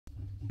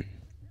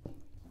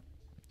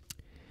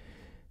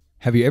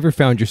Have you ever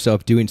found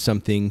yourself doing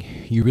something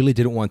you really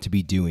didn't want to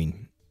be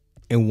doing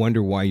and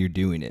wonder why you're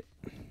doing it?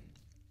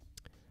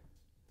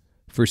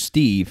 For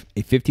Steve,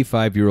 a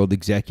 55-year-old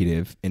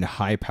executive in a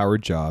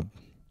high-powered job,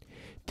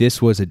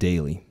 this was a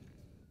daily,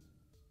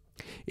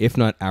 if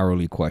not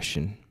hourly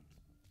question.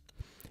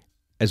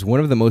 As one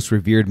of the most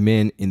revered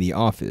men in the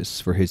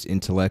office for his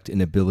intellect and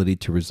ability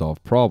to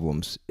resolve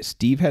problems,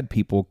 Steve had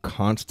people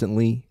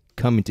constantly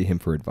coming to him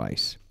for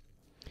advice.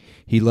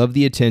 He loved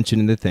the attention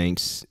and the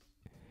thanks,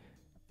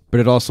 but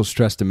it also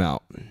stressed him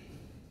out.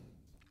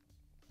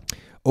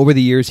 Over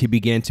the years, he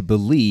began to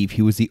believe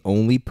he was the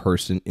only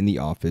person in the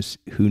office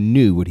who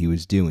knew what he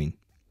was doing,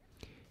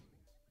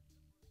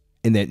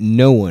 and that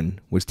no one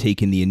was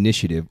taking the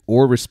initiative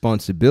or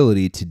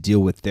responsibility to deal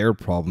with their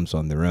problems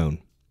on their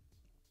own.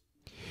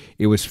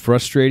 It was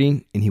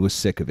frustrating, and he was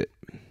sick of it.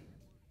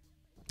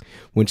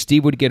 When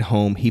Steve would get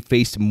home, he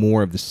faced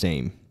more of the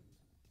same.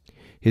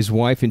 His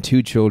wife and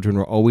 2 children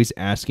were always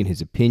asking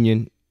his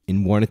opinion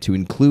and wanted to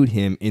include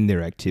him in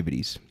their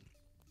activities.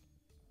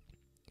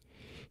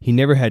 He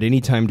never had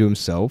any time to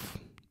himself,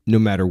 no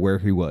matter where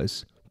he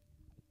was.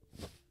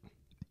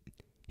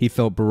 He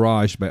felt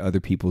barraged by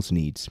other people's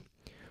needs,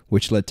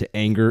 which led to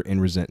anger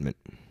and resentment.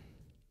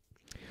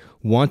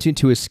 Wanting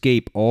to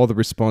escape all the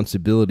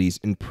responsibilities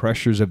and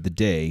pressures of the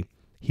day,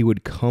 he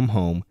would come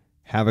home,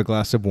 have a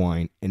glass of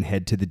wine, and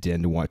head to the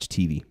den to watch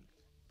TV.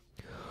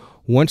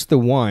 Once the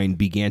wine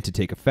began to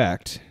take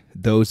effect,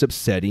 those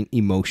upsetting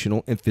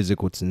emotional and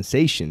physical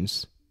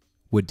sensations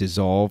would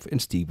dissolve and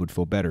Steve would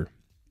feel better.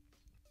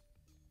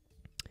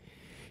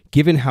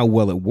 Given how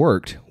well it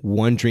worked,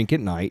 1 drink at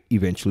night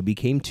eventually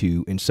became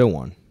 2, and so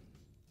on.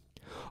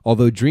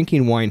 Although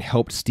drinking wine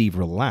helped Steve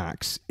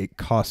relax, it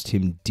cost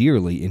him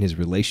dearly in his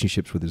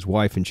relationships with his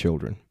wife and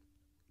children.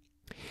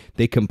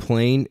 They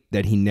complained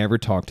that he never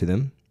talked to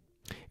them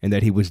and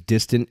that he was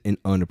distant and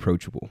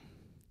unapproachable.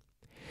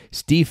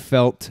 Steve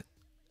felt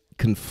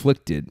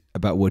conflicted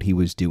about what he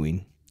was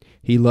doing.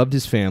 He loved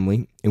his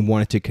family and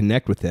wanted to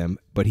connect with them,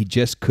 but he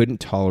just couldn't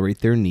tolerate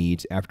their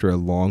needs after a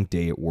long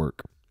day at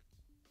work.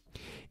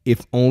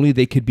 If only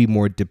they could be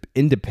more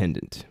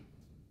independent,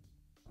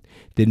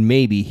 then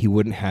maybe he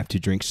wouldn't have to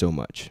drink so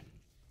much.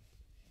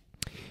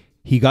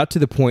 He got to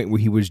the point where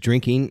he was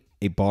drinking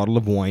a bottle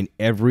of wine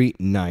every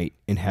night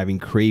and having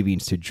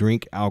cravings to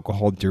drink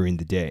alcohol during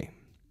the day.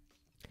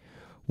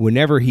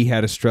 Whenever he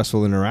had a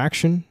stressful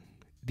interaction,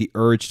 the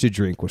urge to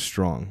drink was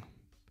strong.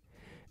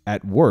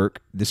 At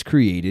work, this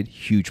created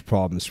huge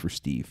problems for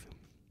Steve.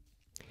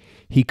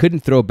 He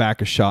couldn't throw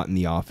back a shot in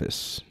the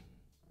office,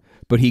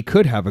 but he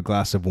could have a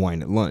glass of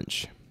wine at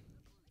lunch.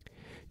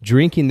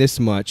 Drinking this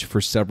much for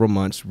several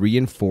months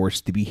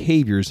reinforced the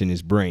behaviors in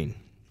his brain.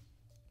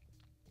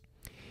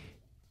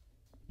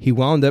 He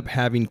wound up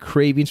having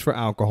cravings for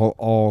alcohol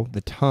all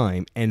the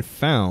time and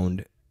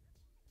found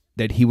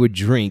that he would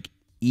drink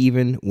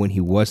even when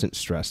he wasn't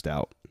stressed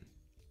out.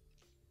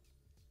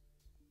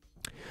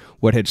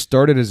 What had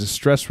started as a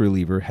stress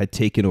reliever had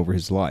taken over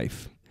his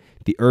life.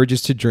 The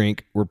urges to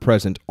drink were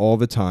present all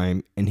the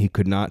time, and he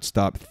could not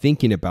stop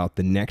thinking about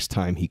the next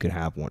time he could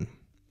have one.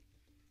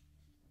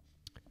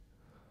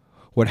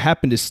 What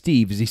happened to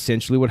Steve is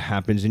essentially what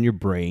happens in your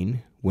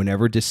brain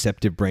whenever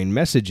deceptive brain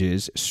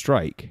messages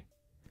strike.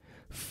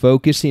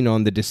 Focusing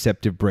on the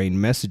deceptive brain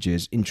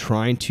messages and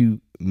trying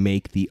to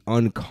make the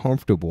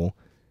uncomfortable,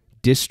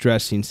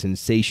 distressing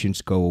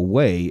sensations go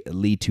away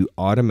lead to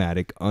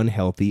automatic,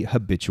 unhealthy,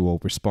 habitual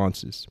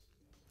responses.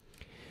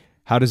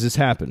 How does this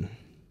happen?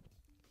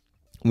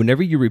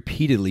 Whenever you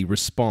repeatedly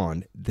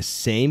respond the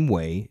same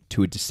way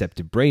to a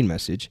deceptive brain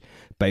message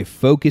by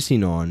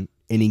focusing on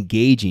and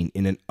engaging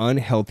in an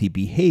unhealthy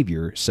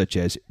behavior, such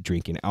as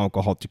drinking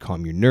alcohol to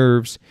calm your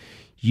nerves,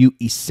 you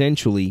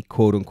essentially,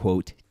 quote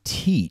unquote,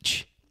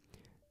 teach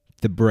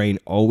the brain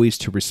always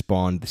to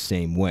respond the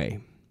same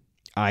way,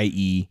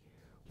 i.e.,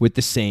 with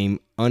the same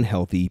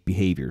unhealthy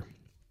behavior.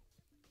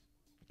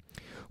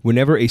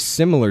 Whenever a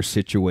similar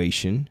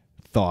situation,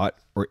 thought,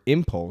 or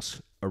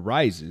impulse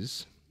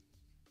arises,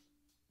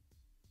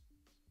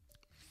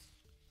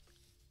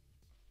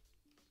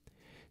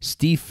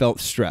 Steve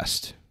felt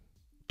stressed,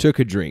 took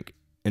a drink,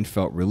 and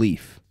felt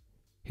relief.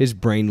 His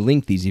brain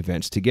linked these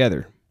events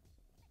together.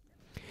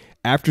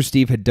 After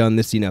Steve had done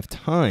this enough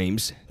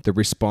times, the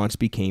response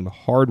became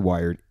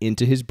hardwired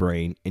into his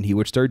brain, and he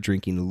would start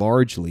drinking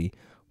largely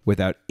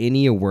without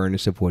any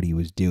awareness of what he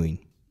was doing.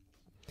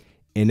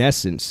 In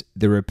essence,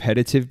 the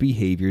repetitive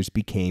behaviors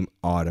became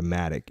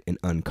automatic and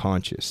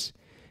unconscious.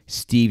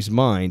 Steve's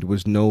mind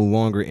was no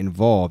longer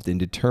involved in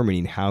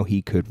determining how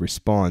he could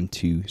respond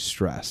to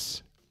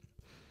stress.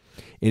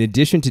 In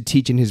addition to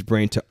teaching his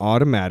brain to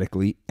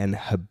automatically and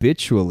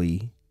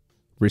habitually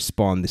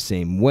respond the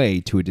same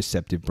way to a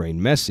deceptive brain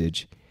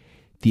message,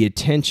 the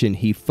attention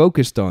he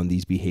focused on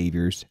these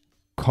behaviors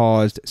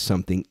caused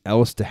something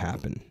else to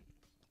happen.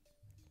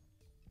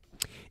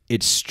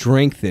 It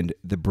strengthened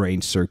the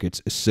brain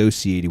circuits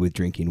associated with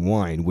drinking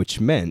wine, which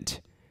meant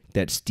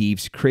that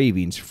Steve's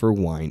cravings for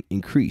wine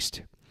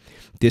increased.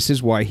 This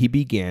is why he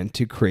began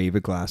to crave a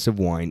glass of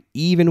wine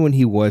even when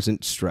he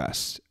wasn't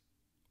stressed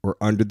or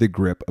under the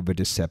grip of a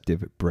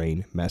deceptive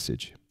brain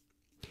message.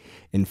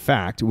 In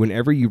fact,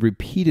 whenever you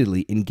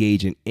repeatedly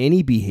engage in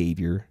any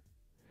behavior,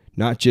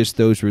 not just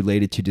those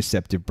related to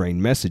deceptive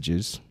brain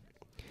messages,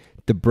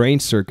 the brain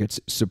circuits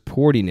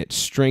supporting it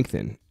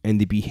strengthen and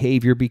the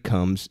behavior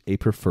becomes a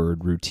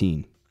preferred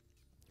routine.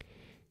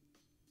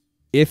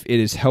 If it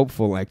is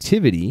helpful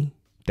activity,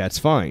 that's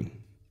fine.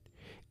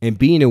 And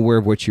being aware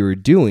of what you are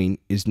doing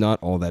is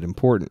not all that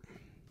important.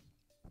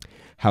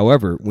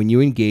 However, when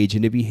you engage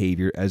in a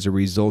behavior as a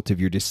result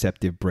of your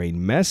deceptive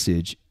brain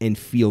message and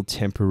feel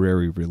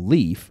temporary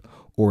relief,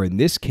 or in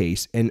this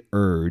case, an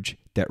urge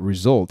that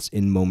results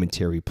in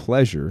momentary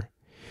pleasure,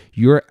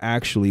 you're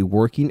actually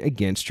working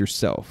against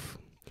yourself.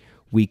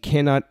 We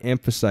cannot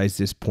emphasize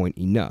this point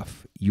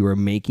enough. You are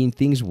making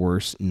things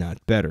worse,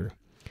 not better.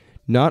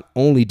 Not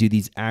only do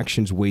these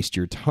actions waste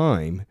your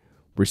time,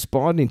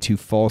 responding to a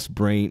false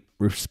brain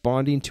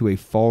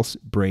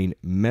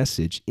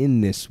message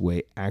in this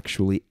way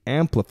actually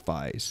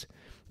amplifies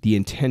the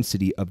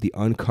intensity of the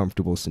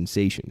uncomfortable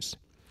sensations.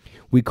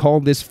 We call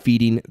this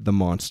feeding the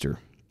monster.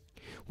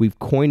 We've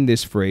coined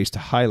this phrase to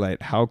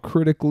highlight how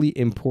critically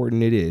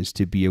important it is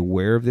to be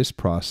aware of this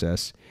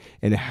process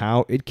and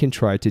how it can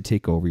try to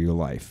take over your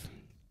life.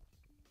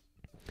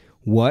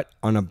 What,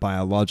 on a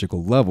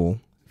biological level,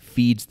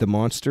 feeds the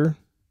monster?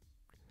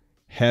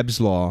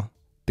 Hebbs Law,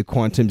 the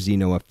quantum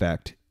Zeno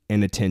effect,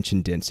 and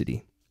attention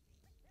density.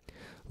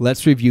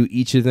 Let's review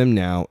each of them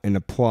now and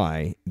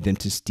apply them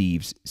to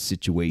Steve's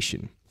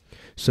situation.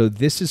 So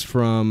this is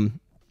from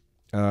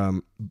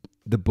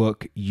the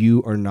book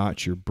You Are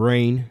Not Your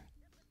Brain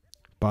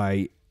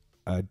by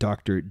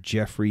Dr.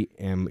 Jeffrey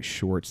M.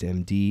 Schwartz,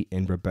 MD,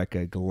 and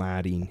Rebecca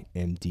Gladding,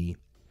 MD.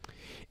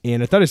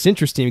 And I thought it's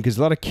interesting because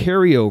a lot of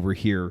carryover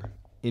here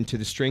into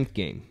the strength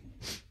game.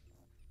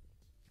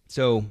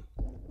 So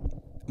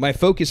my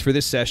focus for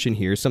this session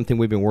here, something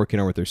we've been working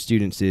on with our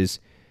students, is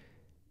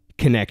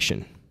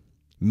connection,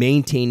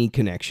 maintaining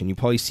connection. You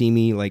probably see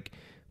me like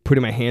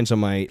putting my hands on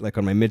my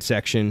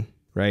midsection,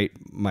 right?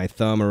 My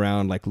thumb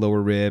around like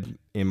lower rib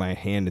and my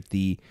hand at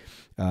the,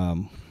 let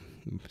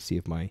me see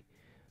if my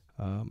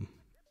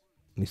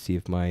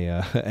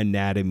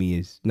anatomy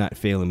is not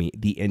failing me.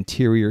 The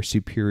anterior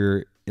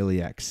superior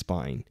iliac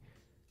spine,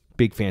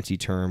 big fancy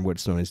term,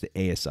 what's known as the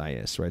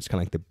ASIS, right? It's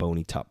kind of like the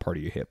bony top part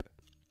of your hip.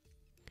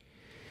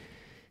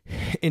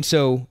 And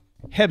so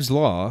Hebbs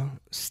Law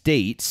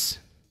states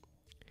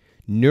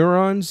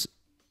neurons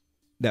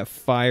that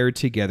fire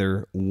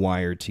together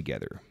wire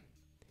together.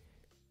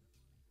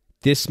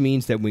 This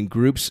means that when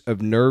groups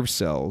of nerve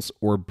cells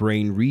or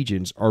brain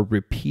regions are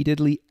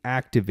repeatedly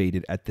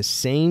activated at the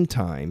same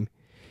time,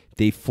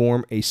 they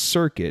form a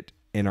circuit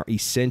and are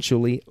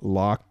essentially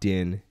locked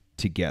in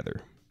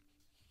together.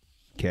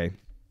 Okay?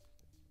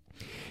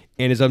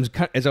 And as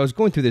I was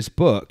going through this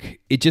book,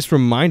 it just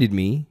reminded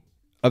me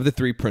of the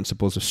 3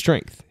 principles of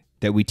strength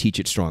that we teach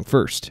at Strong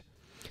First.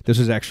 This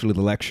was actually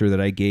the lecture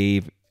that I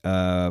gave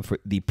for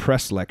the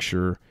press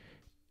lecture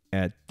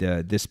at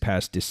this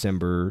past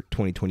December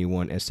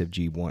 2021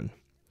 SFG1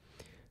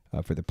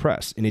 for the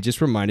press. And it just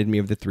reminded me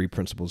of the 3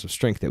 principles of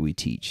strength that we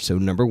teach. So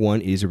number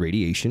 1 is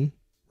irradiation,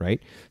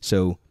 right?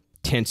 So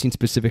tensing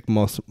specific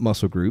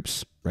muscle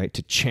groups, right,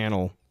 to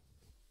channel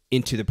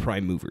into the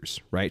prime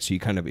movers, right? So you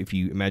kind of, if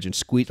you imagine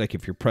squeeze, like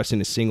if you're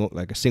pressing a single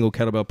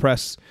kettlebell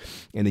press,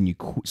 and then you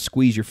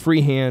squeeze your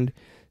free hand,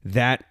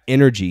 that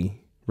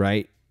energy,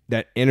 right?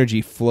 That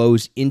energy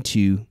flows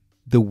into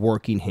the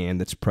working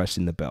hand that's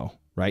pressing the bell,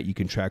 right? You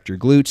contract your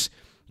glutes,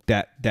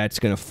 that's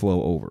going to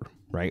flow over,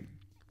 right?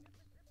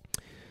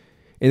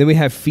 And then we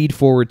have feed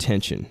forward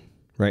tension,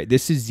 right?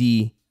 This is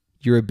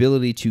your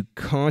ability to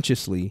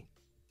consciously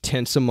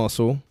tense a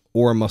muscle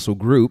or a muscle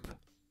group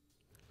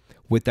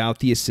without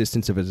the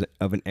assistance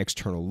of an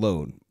external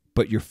load.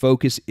 But your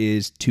focus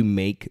is to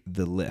make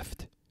the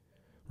lift,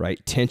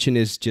 right? Tension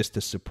is just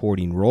a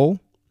supporting role.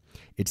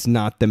 It's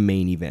not the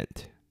main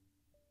event,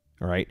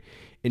 all right?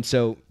 And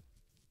so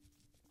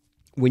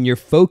when your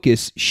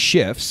focus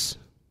shifts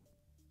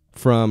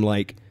from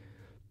like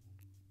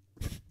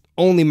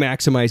only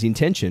maximizing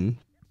tension,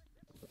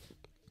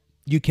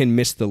 you can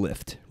miss the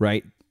lift,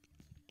 right?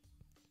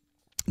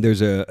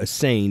 There's a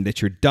saying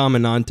that your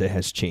dominanta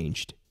has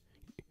changed,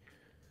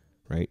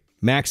 right?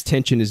 Max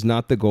tension is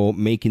not the goal,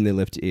 making the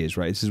lift is,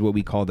 right? This is what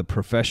we call the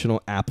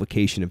professional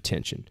application of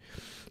tension.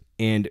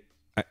 And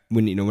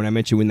when I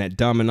mentioned when that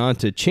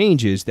dominanta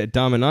changes, that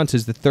dominanta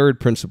is the 3rd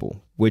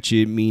principle, which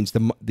it means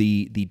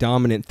the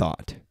dominant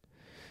thought.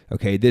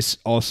 Okay, this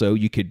also,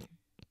 you could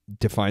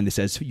define this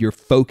as your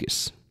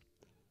focus,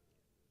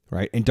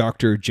 right? And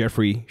Dr.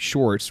 Jeffrey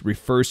Schwartz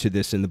refers to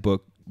this in the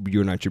book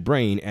You're Not Your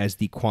Brain as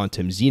the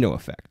quantum Zeno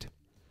effect,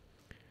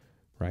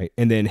 right?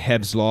 And then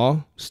Hebbs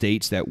Law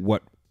states that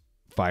what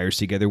fires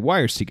together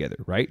wires together,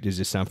 right? Does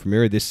this sound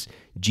familiar? This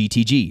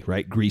GTG,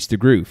 right? Grease the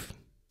groove,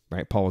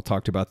 right? Paul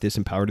talked about this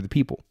in Power to the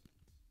People.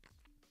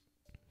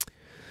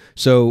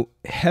 So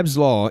Hebbs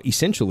Law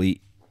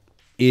essentially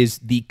is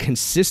the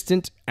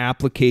consistent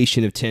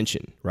application of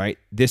tension, right?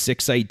 This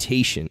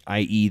excitation,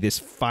 i.e. this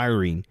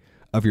firing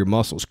of your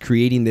muscles,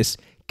 creating this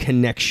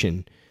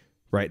connection,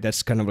 right?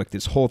 That's kind of like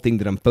this whole thing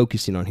that I'm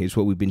focusing on here is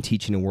what we've been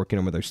teaching and working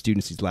on with our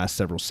students these last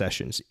several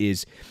sessions,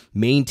 is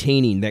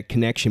maintaining that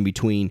connection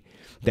between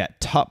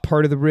that top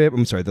part of the rib,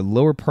 the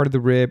lower part of the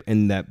rib,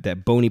 and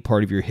that bony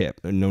part of your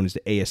hip, known as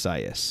the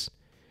ASIS,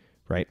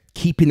 right?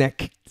 Keeping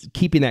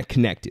that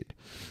connected,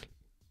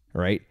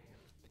 all right?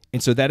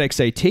 And so that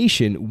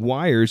excitation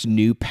wires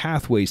new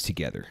pathways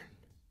together,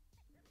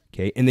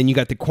 okay? And then you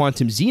got the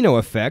quantum Zeno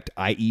effect,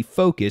 i.e.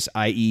 focus,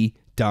 i.e.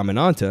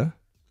 dominanta,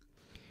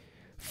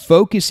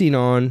 focusing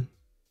on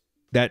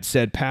that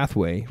said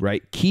pathway,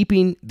 right?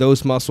 Keeping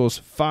those muscles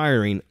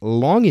firing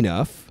long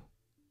enough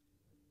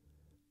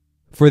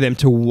for them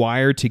to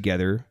wire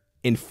together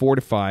and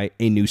fortify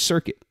a new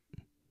circuit,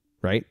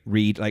 right?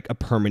 Read like a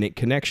permanent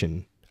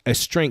connection, a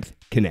strength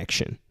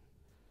connection.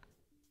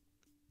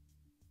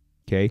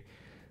 Okay.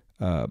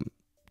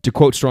 To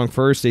quote Strong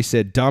First, they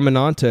said,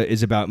 dominanta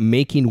is about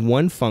making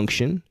one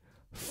function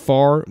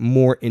far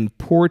more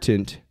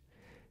important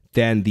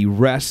than the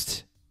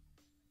rest,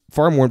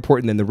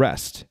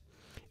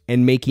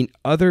 and making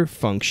other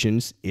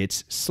functions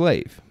its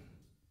slave,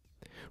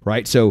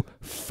 right? So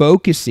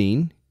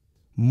focusing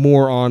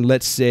more on,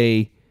 let's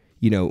say,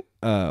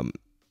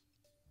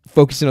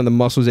 focusing on the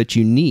muscles that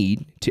you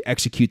need to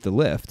execute the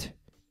lift,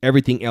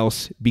 everything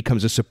else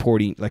becomes a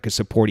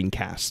supporting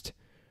cast,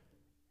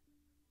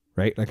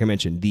 right? Like I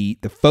mentioned, the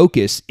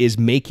focus is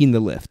making the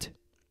lift,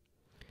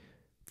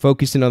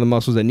 focusing on the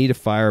muscles that need to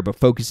fire, but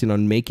focusing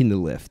on making the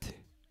lift,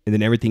 and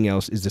then everything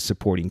else is the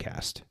supporting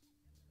cast.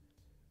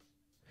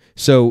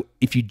 So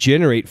if you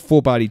generate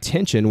full body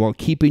tension while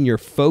keeping your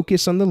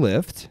focus on the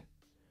lift,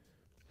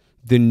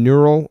 the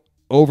neural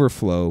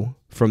overflow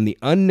from the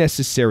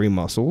unnecessary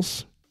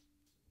muscles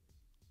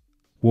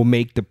will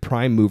make the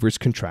prime movers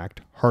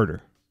contract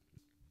harder.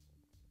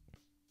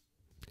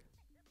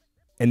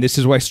 And this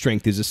is why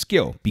strength is a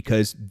skill,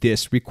 because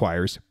this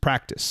requires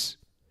practice.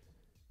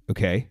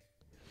 Okay?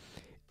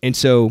 And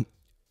so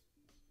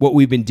what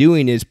we've been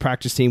doing is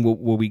practicing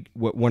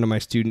what one of my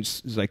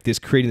students is like this,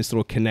 creating this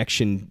little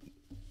connection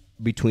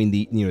between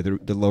the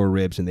lower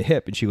ribs and the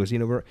hip. And she goes,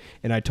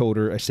 and I told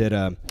her, I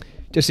said,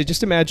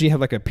 just imagine you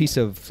have like a piece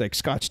of like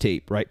Scotch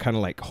tape, right? Kind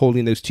of like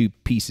holding those two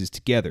pieces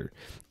together.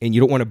 And you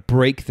don't want to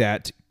break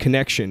that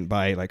connection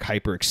by like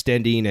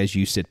hyperextending as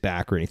you sit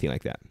back or anything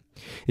like that.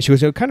 And she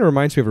goes, it kind of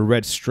reminds me of a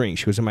red string.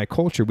 She goes, in my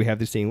culture, we have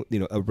this thing,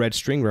 a red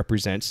string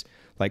represents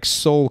like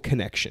soul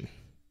connection,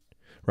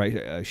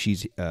 right?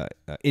 She's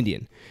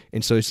Indian.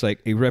 And so it's like,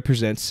 it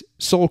represents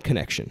soul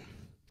connection.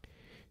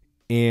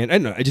 And I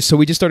don't know, so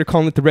we just started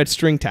calling it the red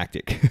string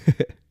tactic.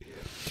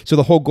 So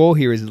the whole goal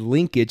here is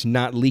linkage,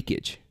 not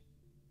leakage,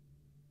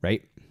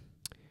 right?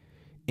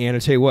 And I'll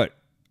tell you what,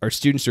 our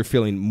students are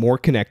feeling more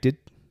connected.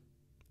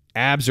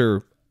 Abs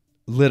are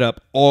lit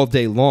up all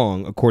day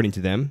long, according to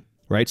them,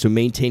 right? So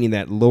maintaining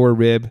that lower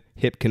rib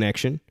hip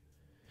connection.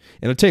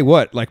 And I'll tell you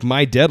what, like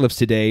my deadlifts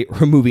today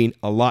are moving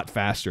a lot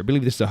faster. I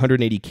believe this is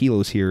 180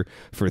 kilos here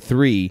for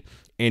 3,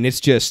 and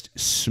it's just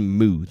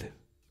smooth.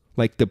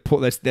 Like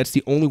that's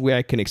the only way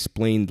I can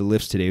explain the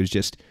lifts today. It was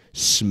just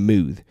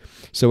smooth.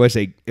 So as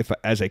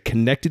I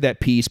connected that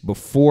piece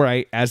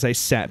as I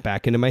sat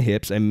back into my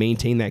hips, I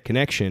maintained that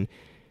connection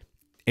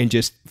and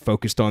just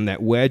focused on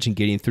that wedge and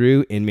getting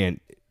through. And man,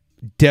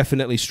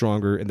 definitely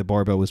stronger, and the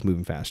barbell was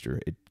moving faster.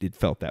 It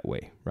felt that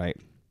way, right?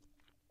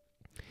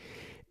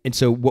 And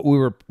so what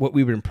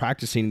we've been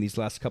practicing in these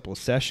last couple of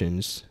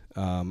sessions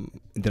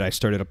that I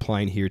started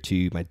applying here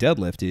to my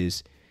deadlift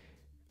is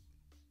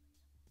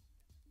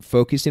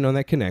focusing on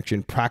that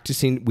connection,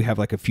 practicing. We have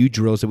like a few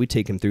drills that we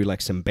take them through, like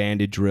some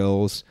banded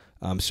drills,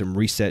 some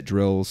reset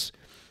drills,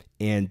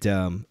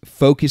 and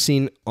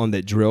focusing on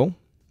that drill,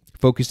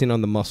 focusing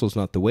on the muscles,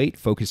 not the weight,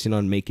 focusing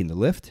on making the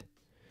lift,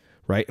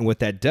 right? And what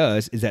that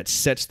does is that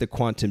sets the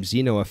quantum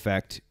Zeno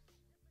effect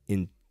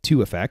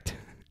into effect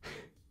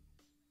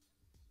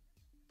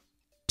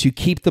to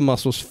keep the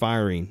muscles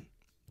firing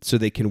so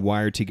they can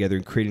wire together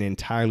and create an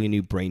entirely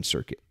new brain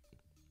circuit.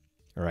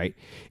 All right.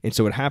 And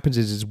so what happens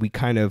is we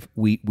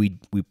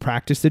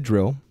practice the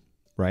drill,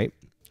 right?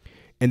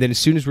 And then as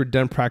soon as we're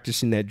done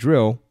practicing that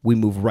drill, we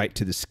move right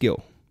to the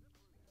skill,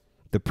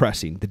 the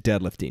pressing, the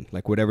deadlifting,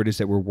 like whatever it is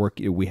that we're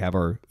working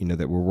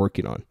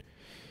on.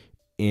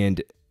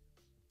 And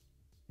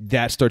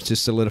that starts to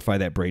solidify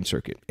that brain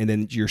circuit. And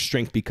then your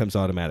strength becomes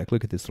automatic.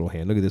 Look at this little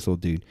hand. Look at this little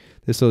dude.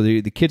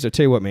 The kids, I'll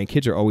tell you what, man,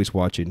 kids are always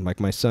watching. Like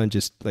my son,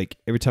 just like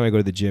every time I go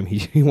to the gym,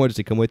 he wants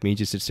to come with me. He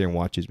just sits there and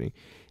watches me.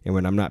 And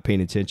when I'm not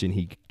paying attention,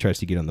 he tries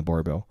to get on the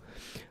barbell.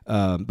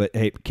 But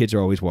hey, kids are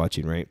always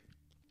watching, right?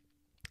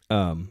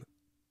 But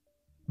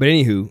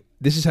anywho,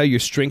 this is how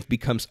your strength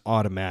becomes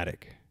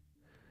automatic.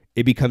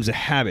 It becomes a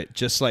habit,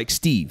 just like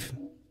Steve,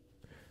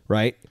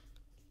 right?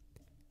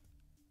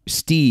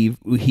 Steve,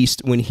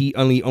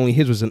 only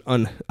his was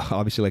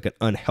obviously like an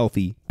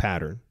unhealthy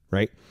pattern,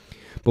 right?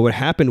 But what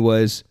happened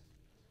was,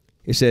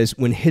 it says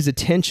when his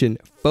attention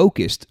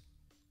focused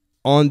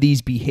on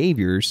these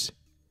behaviors,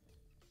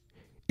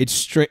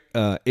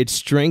 it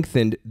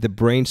strengthened the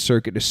brain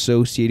circuit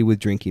associated with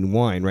drinking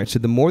wine, right? So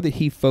the more that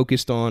he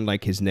focused on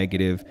like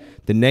the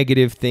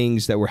negative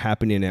things that were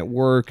happening at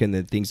work and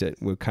the things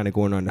that were kind of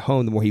going on at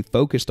home, the more he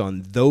focused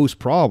on those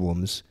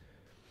problems,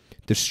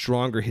 the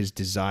stronger his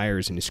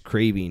desires and his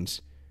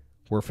cravings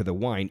were for the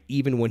wine,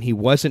 even when he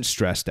wasn't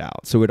stressed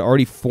out. So it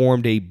already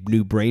formed a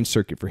new brain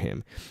circuit for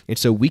him. And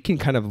so we can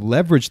kind of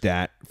leverage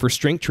that for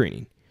strength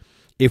training.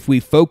 If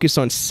we focus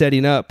on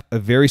setting up a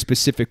very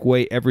specific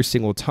way every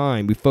single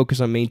time, we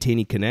focus on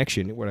maintaining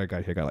connection. What I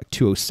got here, I got like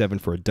 207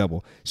 for a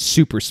double.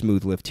 Super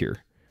smooth lift here.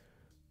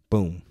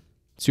 Boom.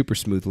 Super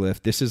smooth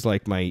lift. This is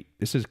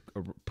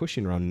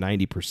pushing around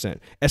 90%.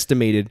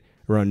 Estimated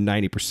around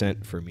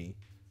 90% for me,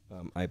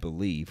 I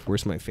believe.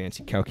 Where's my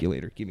fancy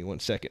calculator? Give me 1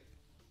 second.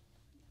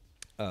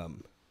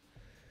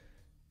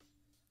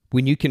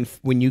 When you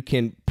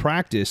can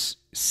practice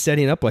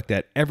setting up like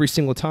that every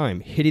single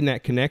time, hitting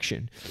that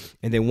connection,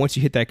 and then once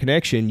you hit that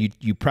connection,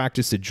 you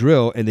practice the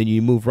drill, and then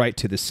you move right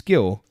to the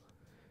skill,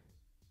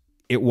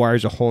 it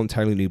wires a whole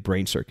entirely new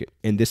brain circuit.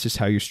 And this is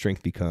how your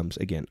strength becomes,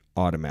 again,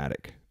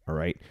 automatic. All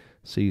right.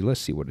 So let's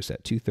see, what is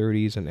that?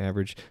 230s on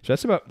average. So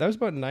that was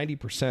about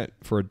 90%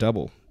 for a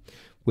double,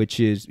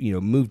 which is,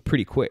 moved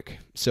pretty quick.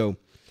 So,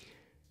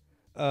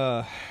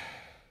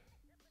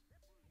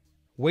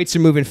 weights are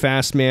moving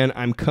fast, man.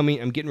 I'm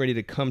getting ready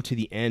to come to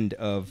the end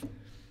of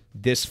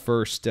this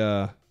first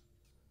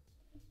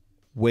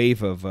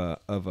wave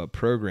of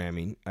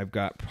programming. I've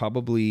got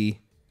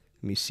probably,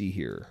 let me see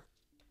here,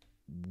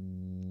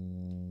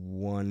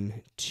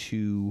 1,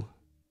 2,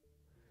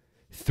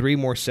 3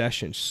 more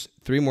sessions.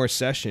 3 more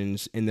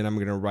sessions, and then I'm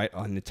going to write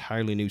an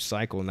entirely new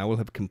cycle, and I will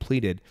have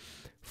completed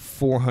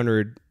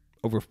probably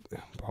over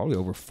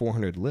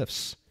 400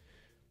 lifts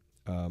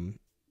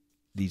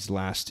these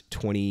last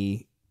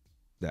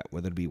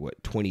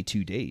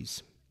 22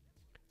 days.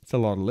 It's a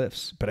lot of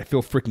lifts, but I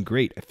feel freaking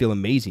great. I feel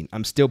amazing.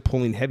 I'm still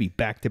pulling heavy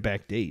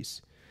back-to-back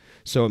days.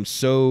 So I'm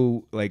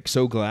so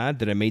glad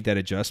that I made that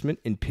adjustment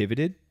and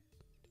pivoted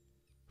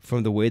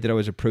from the way that I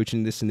was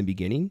approaching this in the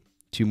beginning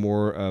to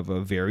more of a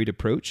varied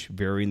approach,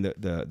 varying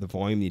the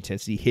volume, the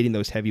intensity, hitting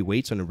those heavy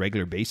weights on a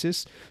regular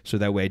basis, so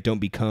that way I don't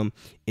become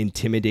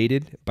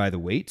intimidated by the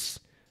weights.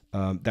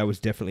 That was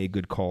definitely a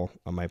good call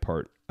on my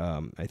part,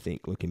 I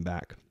think, looking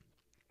back.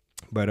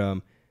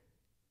 But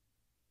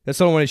that's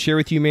all I want to share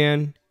with you,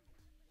 man.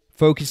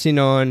 Focusing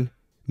on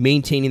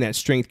maintaining that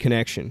strength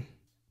connection,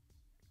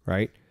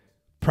 right?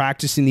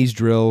 Practicing these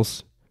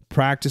drills,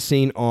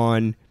 practicing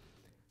on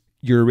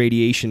your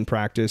radiation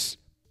practice,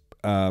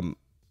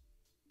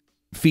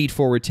 feed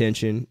forward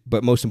tension,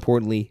 but most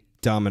importantly,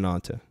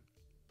 dominanta.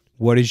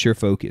 What is your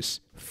focus?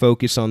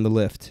 Focus on the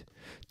lift.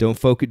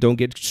 Don't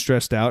get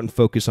stressed out and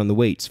focus on the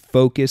weights.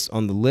 Focus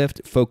on the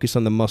lift. Focus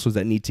on the muscles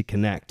that need to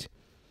connect.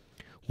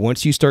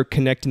 Once you start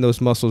connecting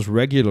those muscles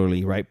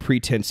regularly, right,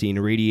 pre-tensing,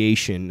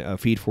 radiation,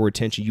 feed forward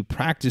tension, you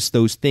practice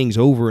those things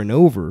over and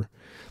over.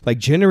 Like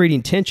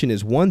generating tension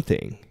is one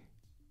thing.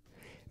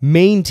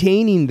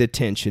 Maintaining the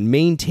tension,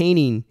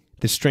 maintaining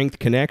the strength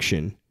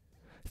connection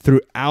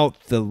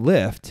throughout the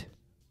lift,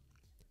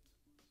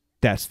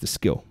 that's the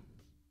skill.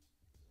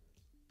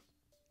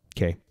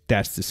 Okay,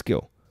 that's the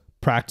skill.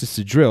 Practice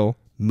the drill,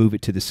 move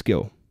it to the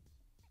skill.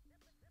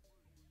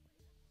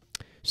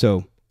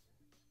 So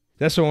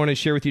that's what I want to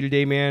share with you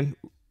today, man.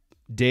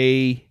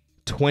 Day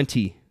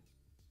 20.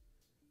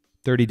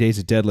 30 days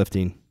of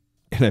deadlifting,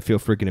 and I feel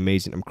freaking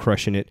amazing. I'm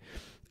crushing it.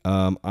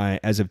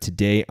 As of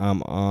today,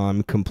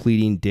 I'm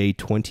completing day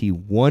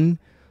 21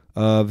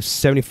 of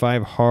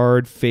 75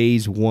 hard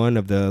phase 1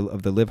 of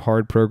the Live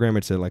Hard program.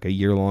 It's like a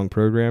year-long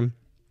program.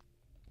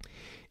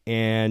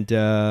 And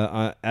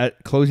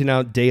at closing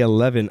out day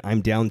 11,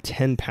 I'm down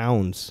 10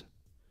 pounds.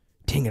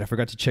 Dang it, I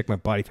forgot to check my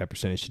body fat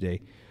percentage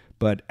today.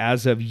 But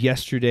as of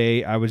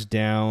yesterday, I was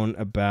down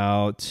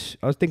about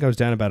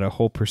a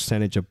whole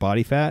percentage of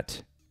body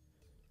fat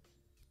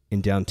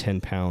and down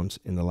 10 pounds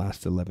in the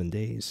last 11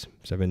 days.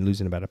 So I've been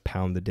losing about a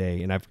pound a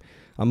day. And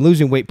I'm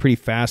losing weight pretty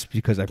fast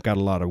because I've got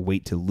a lot of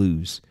weight to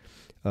lose.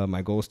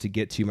 My goal is to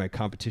get to my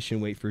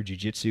competition weight for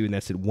jiu-jitsu, and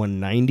that's at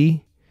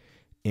 190.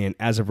 And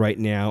as of right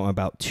now, I'm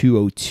about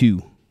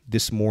 202.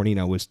 This morning,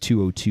 I was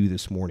 202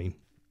 this morning.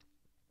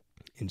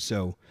 And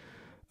so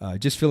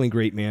just feeling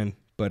great, man.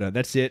 But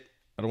that's it.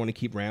 I don't want to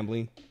keep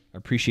rambling. I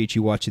appreciate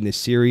you watching this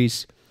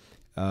series.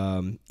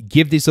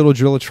 Give this little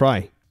drill a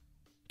try.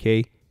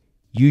 Okay?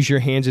 Use your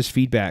hands as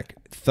feedback.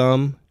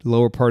 Thumb,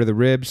 lower part of the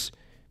ribs,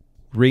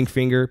 ring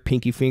finger,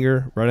 pinky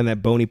finger, right on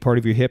that bony part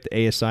of your hip, the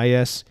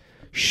ASIS.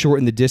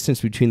 Shorten the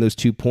distance between those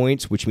 2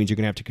 points, which means you're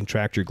going to have to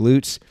contract your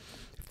glutes.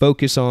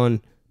 Focus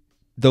on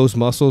those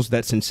muscles,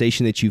 that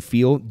sensation that you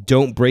feel.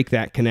 Don't break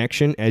that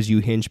connection as you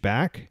hinge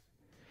back.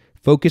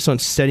 Focus on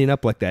setting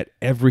up like that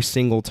every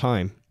single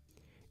time.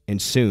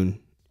 And soon,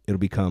 it'll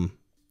become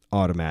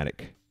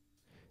automatic.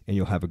 And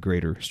you'll have a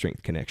greater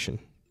strength connection.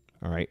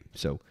 All right?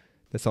 So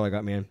that's all I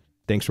got, man.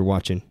 Thanks for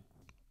watching.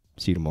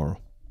 See you tomorrow.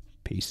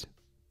 Peace.